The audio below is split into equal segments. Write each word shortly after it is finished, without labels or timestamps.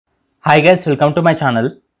Hi guys, welcome to my channel.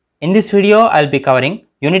 In this video, I'll be covering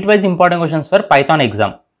unit-wise important questions for Python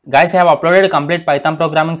exam. Guys, I have uploaded a complete Python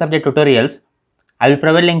programming subject tutorials. I will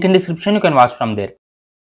provide link in description, you can watch from there.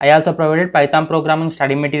 I also provided Python programming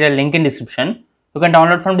study material link in description. You can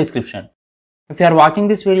download from description. If you are watching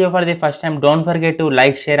this video for the first time, don't forget to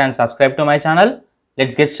like, share and subscribe to my channel.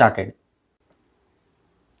 Let's get started.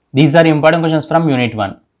 These are important questions from unit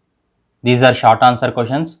 1. These are short answer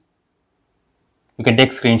questions. You can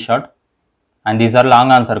take screenshot. And these are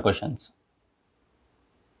long answer questions.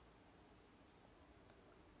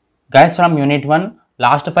 Guys, from unit 1,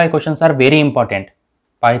 last 5 questions are very important.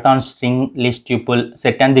 Python string, list, tuple,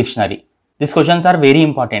 set and dictionary. These questions are very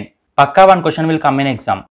important. Pakka one question will come in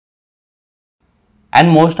exam.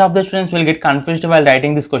 And most of the students will get confused while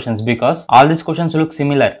writing these questions because all these questions look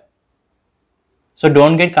similar. So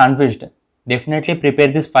don't get confused. Definitely prepare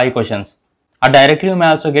these 5 questions. Or directly you may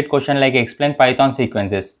also get question like explain Python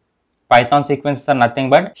sequences. Python sequences are nothing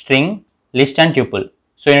but string, list and tuple.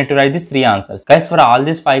 So you need to write these 3 answers. Guys, for all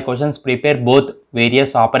these 5 questions, prepare both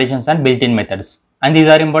various operations and built-in methods. And these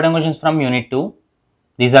are important questions from unit 2.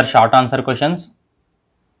 These are short answer questions.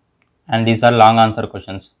 And these are long answer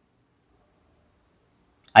questions.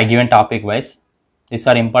 I given topic wise. These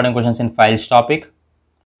are important questions in files topic.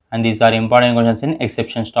 And these are important questions in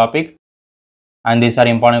exceptions topic. And these are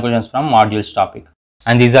important questions from modules topic.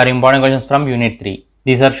 And these are important questions from unit 3.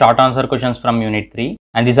 These are short answer questions from unit 3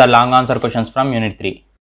 and these are long answer questions from unit 3.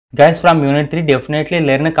 Guys, from unit 3 definitely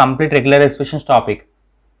learn a complete regular expressions topic.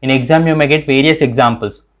 In exam you may get various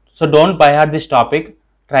examples. So don't by heart this topic,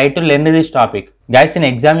 try to learn this topic. Guys, in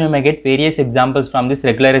exam you may get various examples from this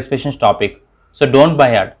regular expressions topic. So don't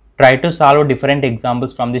by heart, try to solve different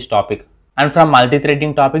examples from this topic. And from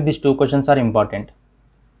multi-threading topic, these 2 questions are important.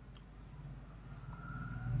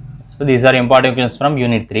 So these are important questions from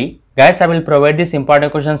unit 3. Guys, I will provide this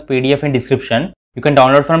important questions PDF in description. You can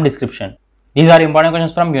download from description. These are important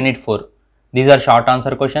questions from unit 4. These are short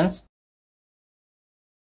answer questions.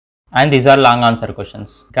 And these are long answer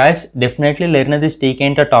questions. Guys, definitely learn this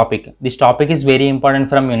jntuh topic. This topic is very important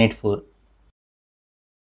from unit 4.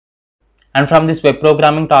 And from this web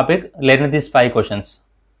programming topic, learn these 5 questions.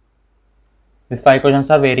 These 5 questions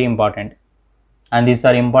are very important. And these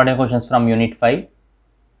are important questions from unit 5.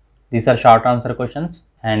 These are short answer questions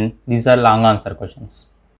and these are long answer questions.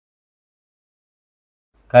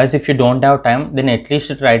 Guys, if you don't have time, then at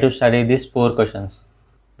least try to study these 4 questions.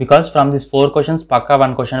 Because from these 4 questions, pakka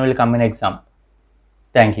one question will come in exam.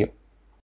 Thank you.